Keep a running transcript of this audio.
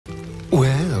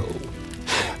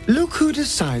Look who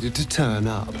decided to turn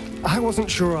up. I wasn't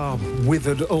sure our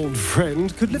withered old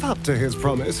friend could live up to his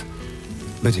promise.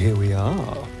 But here we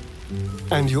are.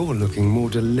 And you're looking more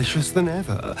delicious than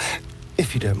ever,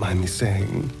 if you don't mind me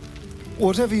saying.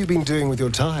 Whatever you've been doing with your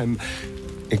time,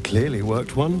 it clearly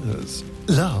worked wonders.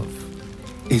 Love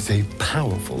is a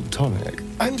powerful tonic.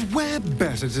 And where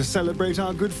better to celebrate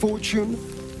our good fortune?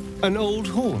 An old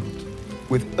haunt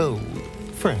with old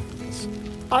friends.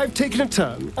 I've taken a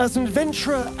turn as an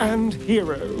adventurer and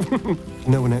hero.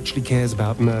 No one actually cares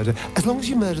about murder, as long as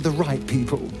you murder the right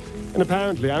people. And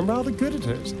apparently I'm rather good at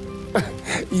it.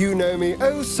 You know me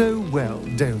oh so well,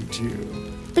 don't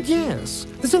you? But yes,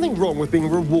 there's nothing wrong with being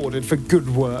rewarded for good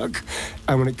work.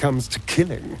 And when it comes to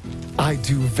killing, I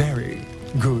do very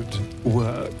good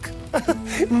work.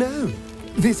 No,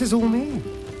 this is all me.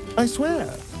 I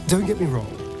swear. Don't get me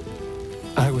wrong.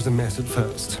 I was a mess at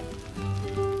first.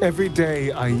 Every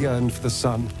day I yearned for the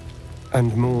sun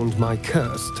and mourned my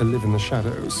curse to live in the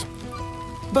shadows.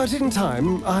 But in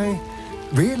time, I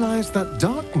realized that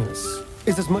darkness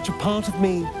is as much a part of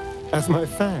me as my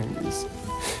fangs.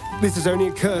 This is only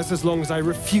a curse as long as I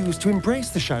refuse to embrace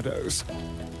the shadows.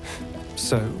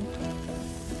 So,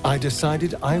 I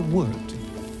decided I would.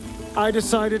 I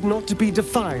decided not to be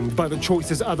defined by the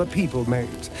choices other people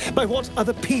made, by what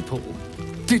other people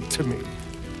did to me.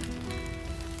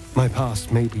 My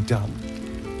past may be done,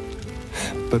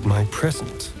 but my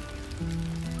present,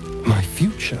 my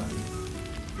future,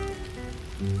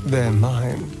 they're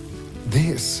mine.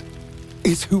 This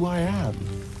is who I am,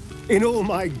 in all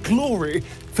my glory,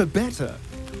 for better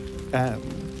and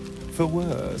for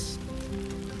worse.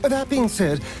 That being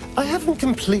said, I haven't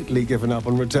completely given up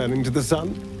on returning to the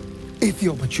sun. If the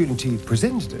opportunity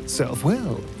presented itself,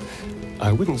 well,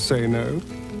 I wouldn't say no.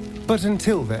 But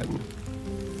until then,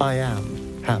 I am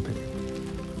happy.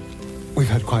 We've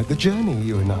had quite the journey,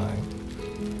 you and I.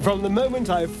 From the moment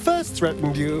I first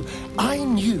threatened you, I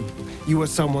knew you were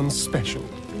someone special.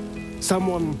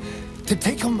 Someone to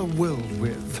take on the world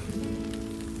with.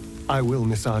 I will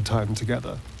miss our time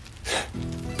together.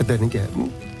 But then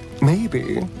again,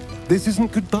 maybe this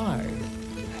isn't goodbye.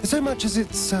 So much as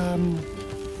it's,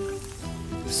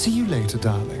 see you later,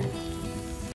 darling.